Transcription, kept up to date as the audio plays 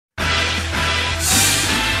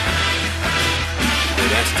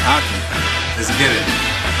Let's get it.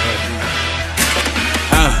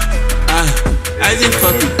 I just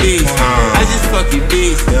fuck your bitch. I just fuck your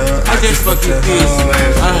bitch. I just fuck your bitch.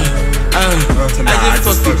 I just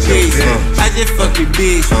fuck your bitch. I just fuck your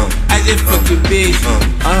bitch.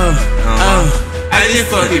 I just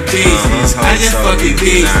fuck your bitch. I just fuck your bitch. I just fuck your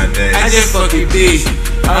bitch. I just fuck your bitch.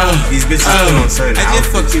 These bitches put on certain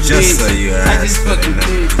outfits just so you I just fuck your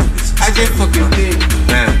bitch. I just fuck your bitch.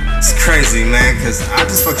 Man, it's crazy, man, cause I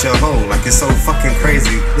just fucked your hoe. Like, it's so fucking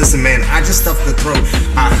crazy. Listen, man, I just stuffed the throat.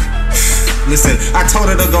 Listen, I told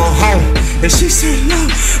her to go home, and she said, no,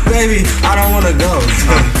 baby, I don't wanna go.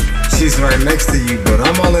 She's right next to you, but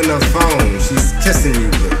I'm all in her phone. She's kissing you,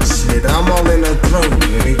 but shit, I'm all in her throat.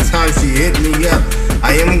 Anytime she hit me up,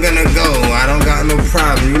 I am gonna go. I don't got no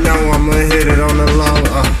problem, you know I'm gonna hit it on the low.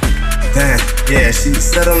 Damn, yeah, she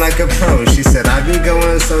said I'm like a pro. She said I be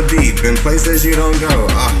going so deep in places you don't go.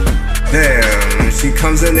 Damn, she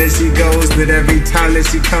comes in and she goes, but every time that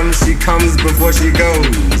she comes before she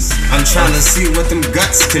goes. I'm trying to see what them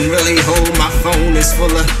guts can really hold. My phone is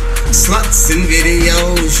full of sluts and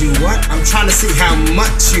videos. You what? I'm trying to see how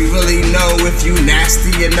much you really know. If you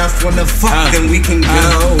nasty enough, when the fuck then we can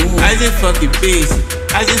go. I just fuck your bitch.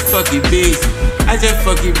 I just fuck your bitch. I just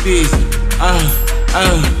fuck your bitch.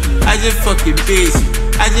 I just fuck your bitch.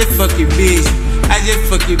 I just fuck your bitch. I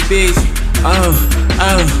just fuck your bitch.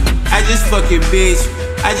 I just fuck your bitch.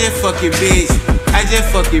 I just fuck your bitch. I just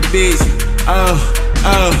fuck your bitch.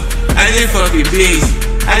 I just fuck your bitch.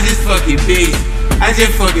 I just fuck your bitch. I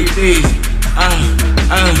just fuck your bitch.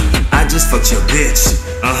 I just fucked your bitch.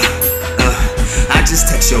 I just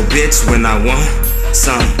text your bitch when I want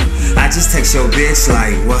some. I just text your bitch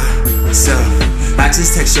like what's up. I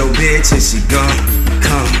just text your bitch and she gon'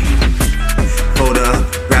 come. Fold up,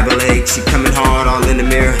 grab a leg, she coming hard all in the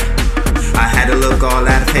mirror. I had to look all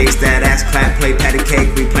out of face, that ass clap, play patty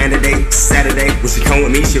cake. We planned a date Saturday. When she come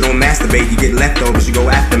with me, she don't masturbate. You get leftovers, you go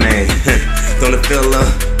after me. Don't it feel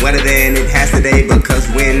wetter than it has today? Because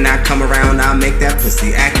when I come around, I make that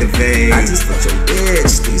pussy activate. I just fucked your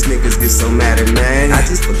bitch. These niggas get so mad at me. I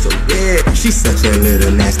just fucked your bitch. She's such a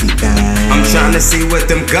little nasty thing. I'm trying to see what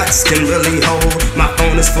them guts can really hold. My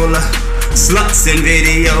phone is full of sluts and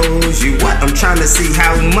videos. You what? I'm trying to see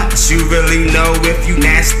how much you really know. If you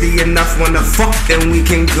nasty enough, wanna fuck, then we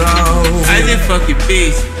can go. I just fuck your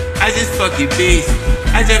bitch. I just fuck your bitch.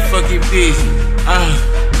 I just fuck your bitch.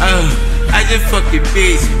 I just fuck your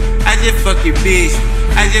bitch. I just fuck your bitch.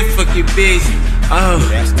 I just fuck your bitch.